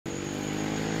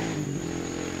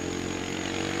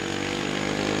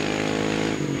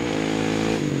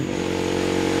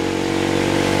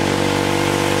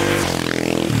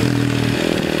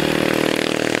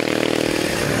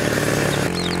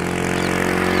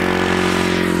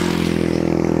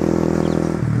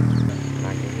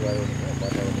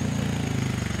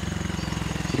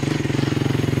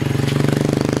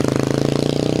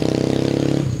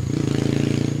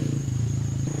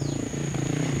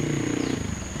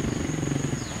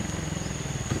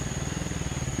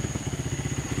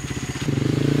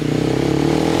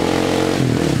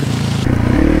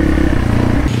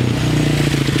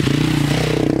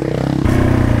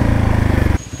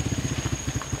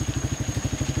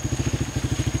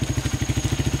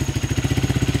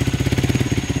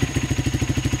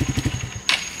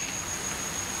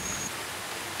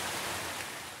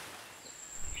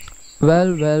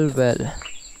Well.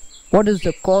 What is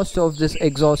the cost of this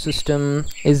exhaust system?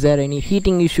 Is there any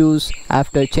heating issues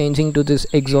after changing to this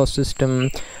exhaust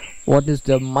system? What is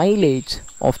the mileage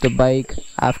of the bike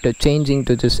after changing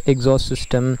to this exhaust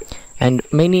system? And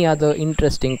many other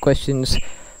interesting questions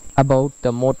about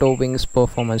the Motowings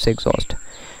Perfomance exhaust.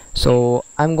 So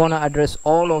I'm gonna address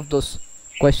all of those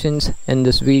questions in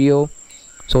this video.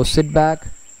 So sit back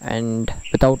and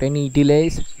without any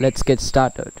delays, let's get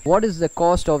started. What is the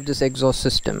cost of this exhaust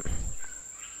system?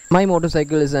 My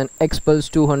motorcycle is an X-Pulse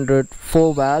 200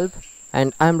 4 valve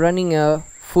and I'm running a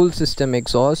full system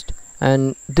exhaust,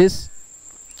 and this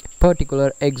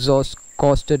particular exhaust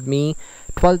costed me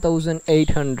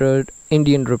 12,800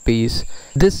 Indian rupees.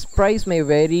 This price may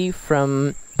vary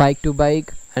from bike to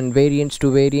bike and variants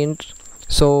to variants,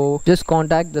 so just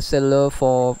contact the seller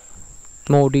for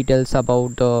more details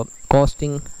about the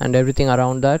costing and everything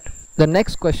around that. The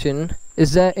next question: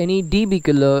 is there any dB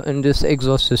killer in this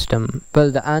exhaust system?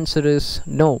 Well, the answer is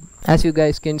no. As you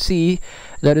guys can see,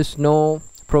 there is no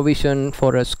provision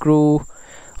for a screw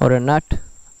or a nut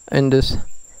in this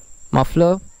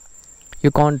muffler.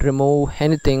 You can't remove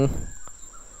anything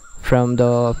from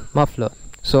the muffler.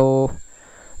 So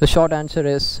the short answer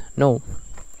is no.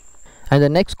 And the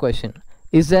next question: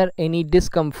 is there any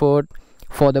discomfort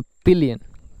for the pillion?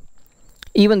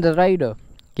 Even the rider?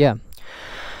 Yeah.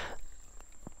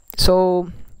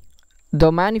 So the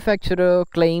manufacturer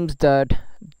claims that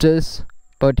this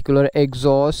particular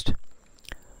exhaust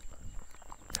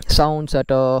sounds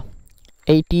at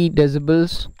 80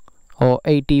 decibels or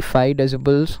 85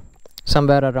 decibels,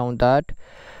 somewhere around that.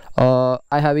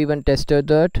 I have even tested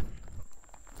that,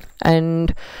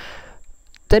 and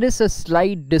there is a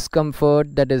slight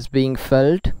discomfort that is being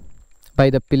felt by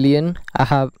the pillion. I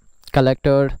have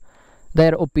collected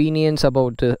their opinions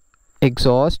about the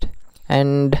exhaust,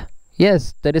 and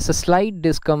yes, there is a slight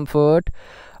discomfort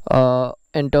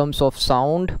in terms of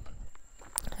sound,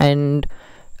 and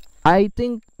I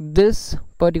think this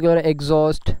particular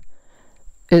exhaust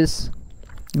is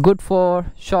good for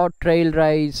short trail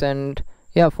rides, and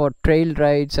for trail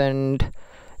rides and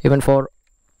even for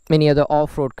many other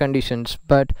off-road conditions.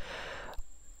 But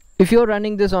if you're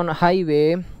running this on a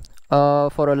highway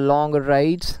for a longer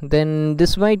rides, then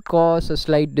this might cause a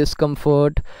slight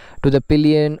discomfort to the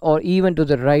pillion or even to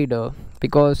the rider,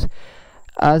 because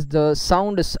as the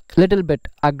sound is little bit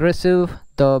aggressive,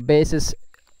 the bass is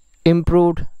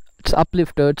improved, it's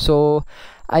uplifted. So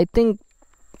I think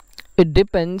it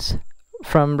depends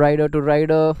from rider to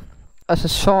rider. As a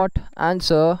short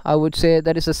answer, I would say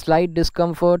there is a slight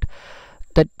discomfort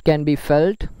that can be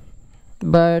felt,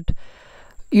 but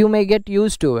you may get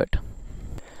used to it.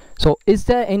 So is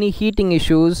there any heating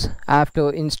issues after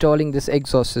installing this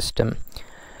exhaust system?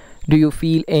 Do you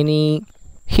feel any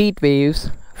heat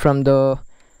waves from the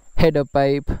header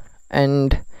pipe?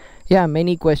 And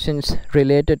many questions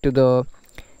related to the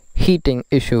heating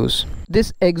issues.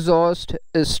 This exhaust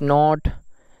is not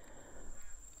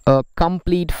a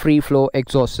complete free flow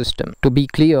exhaust system. To be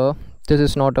clear, this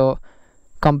is not a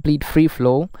complete free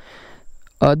flow.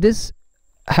 This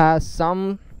has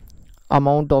some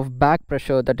amount of back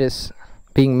pressure that is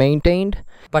being maintained.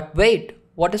 But wait,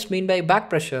 what is meant by back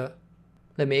pressure?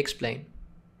 Let me explain.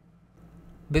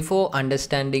 Before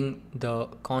understanding the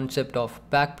concept of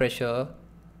back pressure,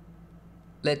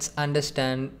 let's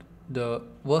understand the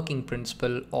working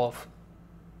principle of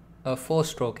a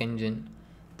 4-stroke engine.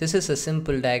 This is a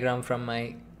simple diagram from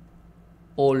my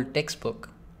old textbook.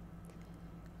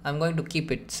 I'm going to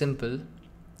keep it simple.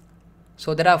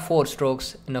 So there are 4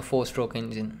 strokes in a 4-stroke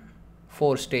engine.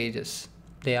 4 stages.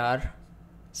 They are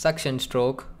suction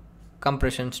stroke,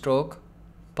 compression stroke,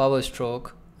 power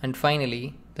stroke, and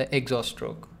finally the exhaust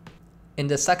stroke. In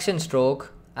the suction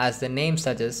stroke, as the name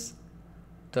suggests,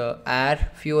 the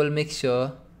air fuel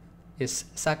mixture is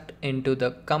sucked into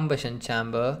the combustion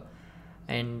chamber,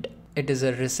 and it is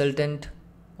a resultant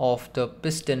of the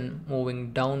piston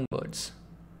moving downwards.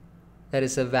 There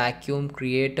is a vacuum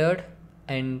created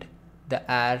and the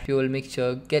air fuel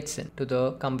mixture gets into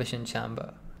the combustion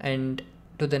chamber. And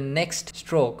to the next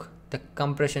stroke, the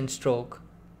compression stroke,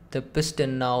 the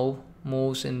piston now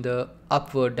moves in the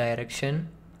upward direction,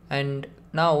 and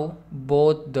now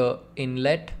both the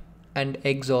inlet and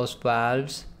exhaust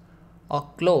valves are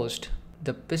closed.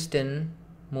 The piston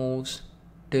moves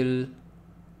till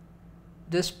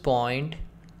this point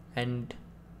and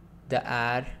the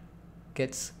air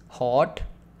gets hot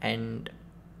and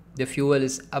the fuel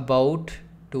is about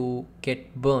to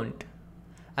get burnt.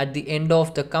 At the end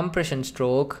of the compression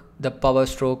stroke, the power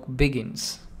stroke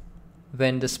begins.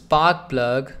 When the spark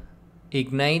plug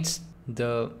ignites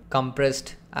the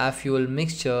compressed air fuel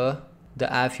mixture,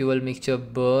 the air fuel mixture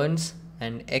burns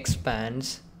and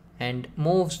expands and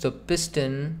moves the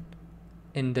piston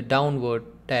in the downward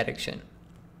direction,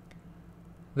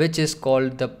 which is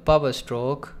called the power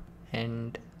stroke,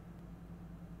 and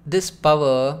this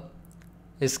power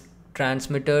is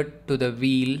transmitted to the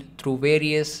wheel through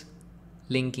various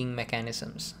linking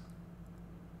mechanisms.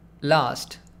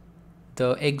 Last,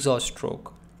 the exhaust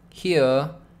stroke.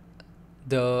 Here,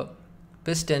 the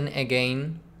piston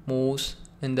again moves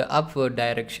in the upward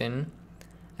direction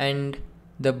and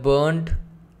the burnt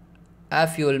air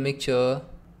fuel mixture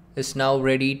is now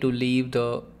ready to leave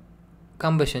the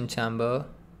combustion chamber,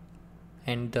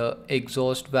 and the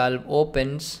exhaust valve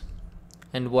opens,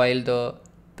 and while the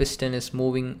piston is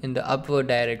moving in the upward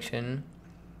direction,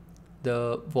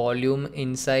 the volume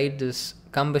inside this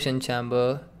combustion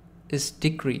chamber is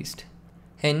decreased.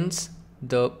 Hence,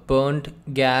 the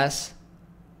burnt gas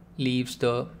leaves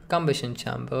the combustion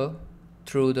chamber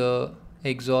through the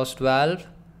exhaust valve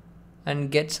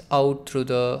and gets out through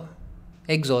the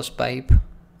exhaust pipe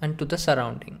and to the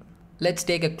surrounding. Let's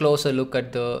take a closer look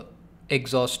at the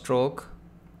exhaust stroke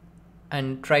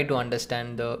and try to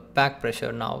understand the back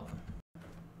pressure now.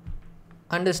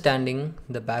 Understanding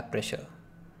the back pressure.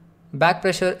 Back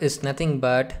pressure is nothing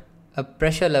but a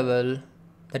pressure level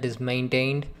that is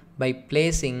maintained by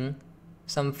placing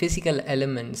some physical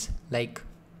elements like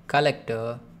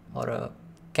collector or a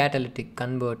catalytic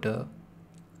converter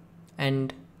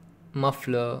and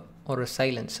muffler or a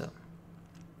silencer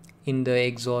in the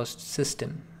exhaust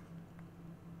system.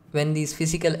 When these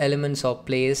physical elements are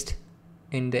placed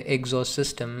in the exhaust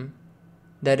system,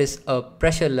 there is a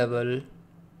pressure level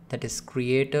that is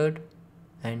created,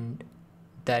 and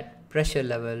that pressure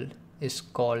level is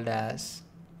called as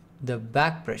the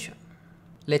back pressure.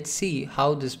 Let's see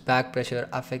how this back pressure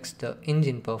affects the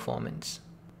engine performance.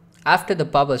 After the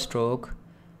power stroke,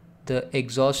 the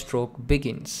exhaust stroke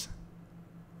begins.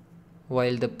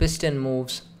 While the piston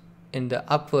moves in the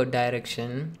upward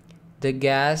direction, the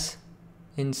gas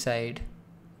inside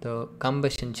the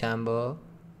combustion chamber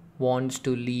wants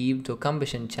to leave the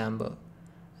combustion chamber,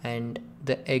 and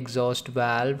the exhaust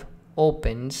valve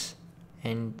opens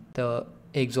and the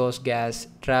exhaust gas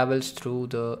travels through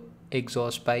the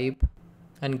exhaust pipe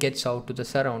and gets out to the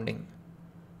surrounding.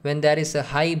 When there is a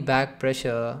high back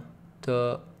pressure,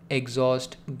 the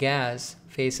exhaust gas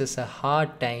faces a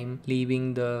hard time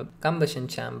leaving the combustion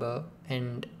chamber,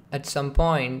 and at some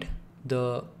point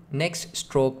the next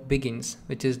stroke begins,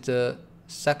 which is the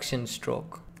suction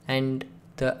stroke, and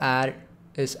the air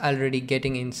is already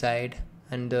getting inside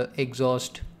and the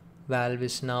exhaust valve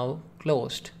is now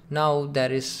closed. Now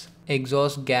there is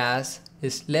exhaust gas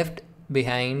is left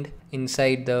behind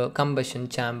inside the combustion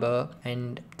chamber,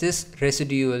 and this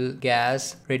residual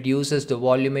gas reduces the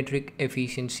volumetric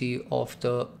efficiency of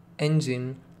the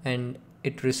engine, and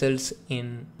it results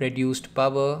in reduced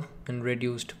power and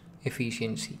reduced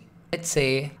efficiency. Let's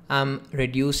say I'm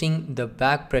reducing the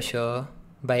back pressure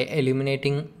by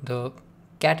eliminating the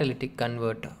catalytic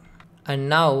converter, and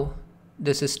now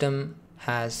the system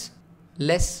has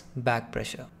less back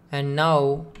pressure. And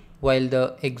now while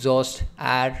the exhaust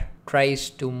air tries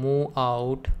to move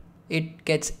out, it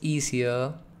gets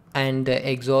easier and the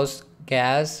exhaust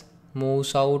gas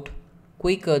moves out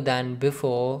quicker than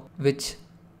before, which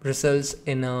results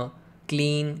in a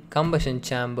clean combustion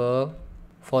chamber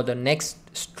for the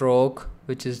next stroke,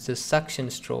 which is the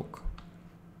suction stroke.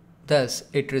 Thus,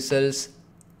 it results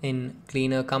in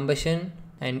cleaner combustion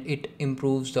and it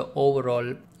improves the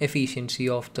overall efficiency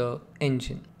of the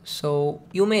engine. So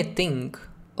you may think,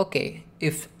 okay,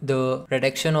 if the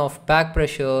reduction of back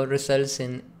pressure results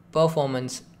in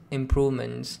performance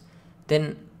improvements,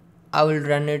 then I will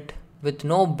run it with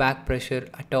no back pressure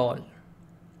at all.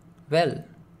 Well,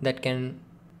 that can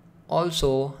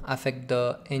also affect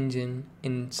the engine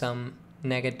in some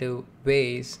negative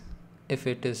ways if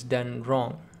it is done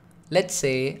wrong. Let's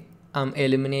say I'm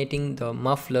eliminating the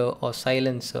muffler or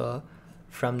silencer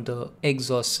from the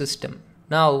exhaust system.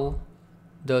 Now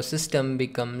the system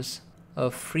becomes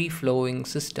a free-flowing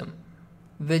system,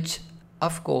 which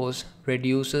of course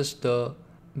reduces the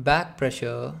back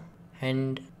pressure,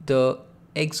 and the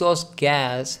exhaust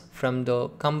gas from the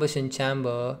combustion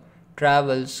chamber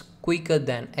travels quicker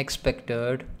than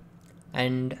expected.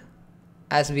 And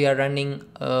as we are running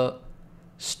a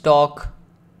stock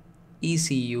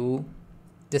ECU,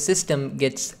 the system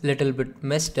gets little bit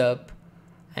messed up,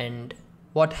 and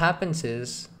what happens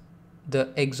is the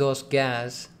exhaust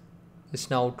gas is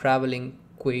now traveling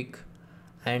quick,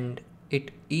 and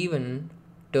it even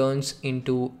turns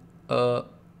into a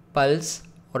pulse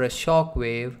or a shock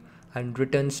wave and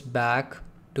returns back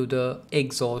to the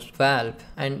exhaust valve.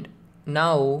 And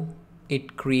now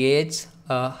it creates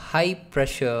a high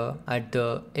pressure at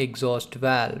the exhaust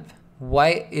valve.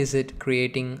 Why is it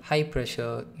creating high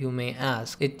pressure, you may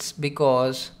ask? It's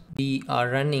because we are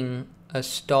running a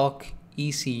stock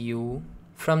ECU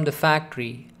from the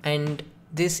factory, and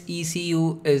this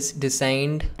ECU is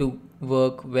designed to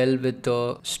work well with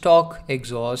the stock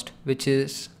exhaust, which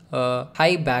is a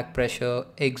high back pressure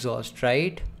exhaust,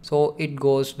 right? So it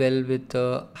goes well with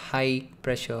the high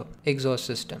pressure exhaust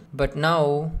system. But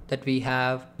now that we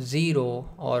have zero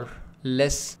or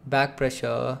less back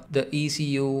pressure, the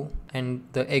ECU and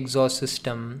the exhaust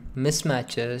system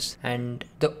mismatches, and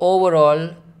the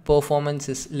overall performance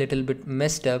is little bit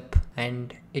messed up,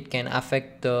 and it can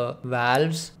affect the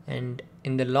valves, and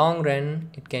in the long run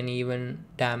it can even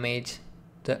damage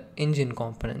the engine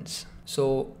components.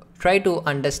 So try to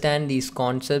understand these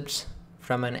concepts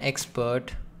from an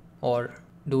expert or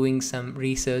doing some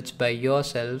research by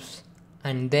yourselves,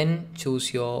 and then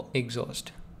choose your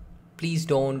exhaust. Please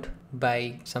don't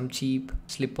buy some cheap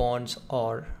slip-ons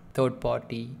or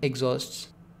third-party exhausts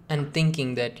and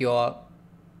thinking that you're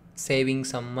saving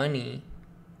some money,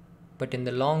 but in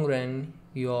the long run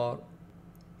you're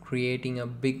creating a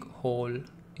big hole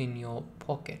in your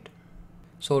pocket.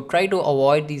 So try to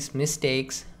avoid these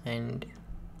mistakes and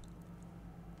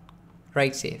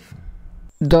ride safe.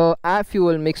 The air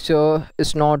fuel mixture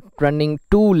is not running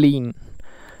too lean,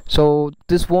 so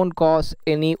this won't cause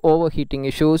any overheating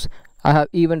issues. I have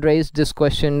even raised this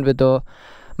question with the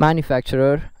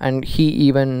manufacturer, and he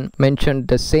even mentioned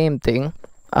the same thing.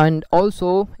 And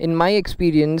also, in my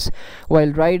experience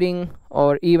while riding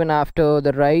or even after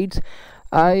the rides,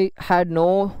 I had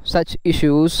no such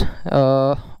issues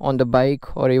on the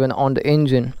bike or even on the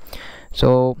engine.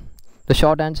 So the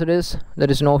short answer is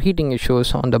there is no heating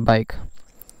issues on the bike.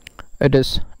 It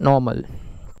is normal.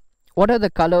 What are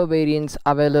the color variants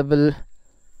available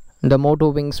in the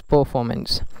Motowings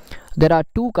Perfomance? There are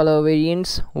two color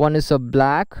variants. One is a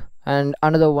black and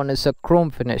another one is a chrome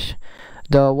finish.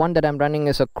 The one that I'm running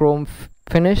is a chrome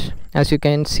finish, as you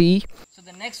can see. So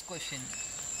the next question,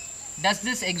 does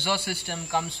this exhaust system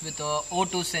comes with a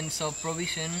O2 sensor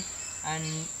provision, and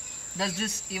does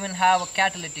this even have a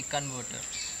catalytic converter?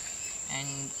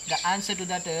 And the answer to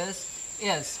that is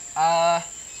yes.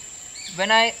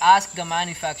 When I asked the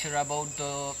manufacturer about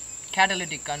the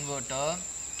catalytic converter,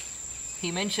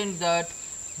 he mentioned that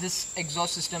this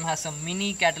exhaust system has a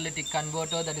mini catalytic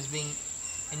converter that is being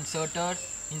inserted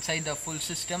inside the full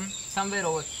system somewhere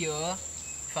over here,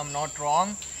 if I'm not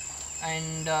wrong.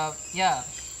 And yeah,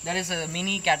 there is a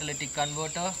mini catalytic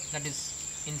converter that is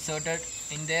inserted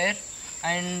in there.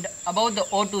 And about the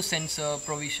O2 sensor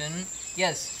provision,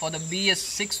 yes, for the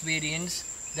BS6 variants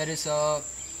there is a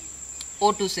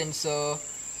O2 sensor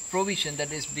provision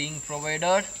that is being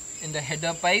provided in the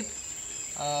header pipe.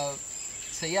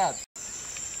 So yeah,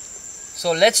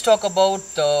 so let's talk about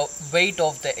the weight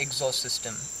of the exhaust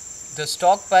system. The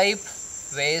stock pipe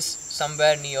weighs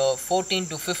somewhere near 14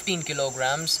 to 15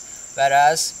 kilograms,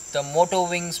 whereas the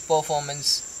Motowings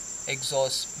Perfomance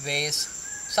exhaust weighs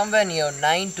somewhere near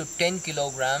 9 to 10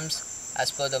 kilograms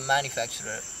as per the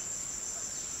manufacturer.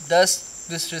 Thus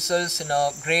this results in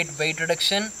a great weight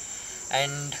reduction,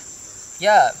 and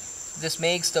yeah, this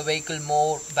makes the vehicle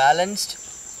more balanced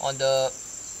on the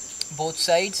both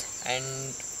sides,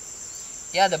 and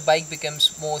yeah, the bike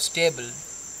becomes more stable.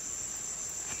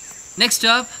 Next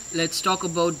up, let's talk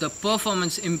about the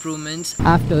performance improvements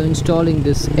After installing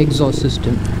this exhaust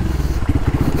system.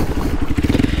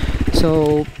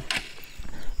 So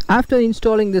after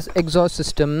installing this exhaust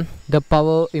system, the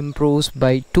power improves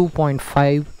by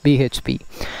 2.5 bhp.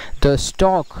 The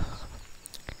stock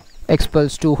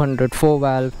Expulse 200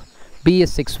 4-valve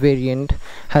BS6 variant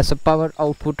has a power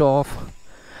output of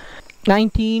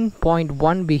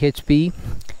 19.1 bhp,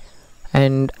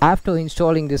 and after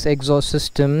installing this exhaust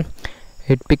system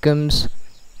it becomes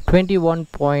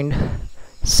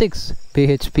 21.6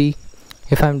 bhp,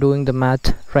 if I'm doing the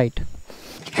math right.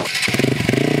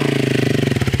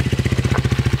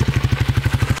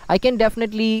 I can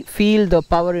definitely feel the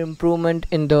power improvement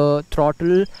in the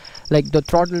throttle, like the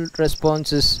throttle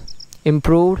response is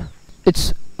improved.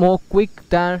 It's more quick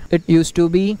than it used to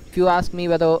be. If you ask me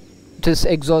whether this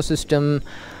exhaust system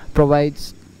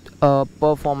provides a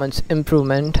performance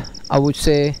improvement, I would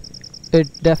say it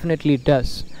definitely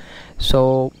does.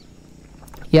 So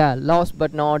yeah, last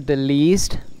but not the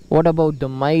least, what about the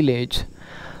mileage?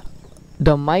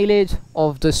 The mileage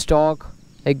of the stock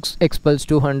Expulse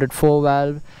 200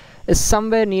 4-valve is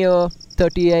somewhere near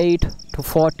 38 to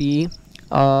 40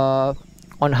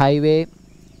 on highway.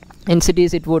 In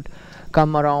cities it would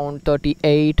come around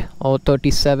 38 or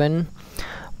 37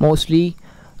 mostly.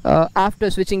 After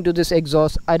switching to this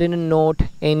exhaust, I didn't note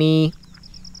any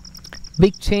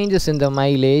big changes in the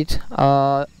mileage.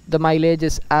 The mileage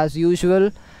is as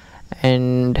usual,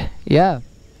 and yeah,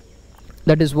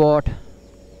 that is what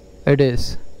it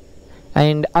is.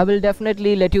 And I will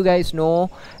definitely let you guys know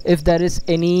if there is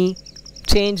any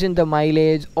change in the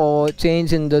mileage or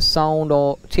change in the sound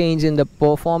or change in the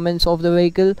performance of the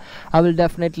vehicle. I will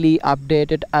definitely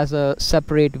update it as a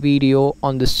separate video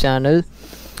on this channel.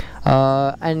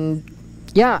 And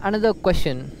yeah, another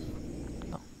question,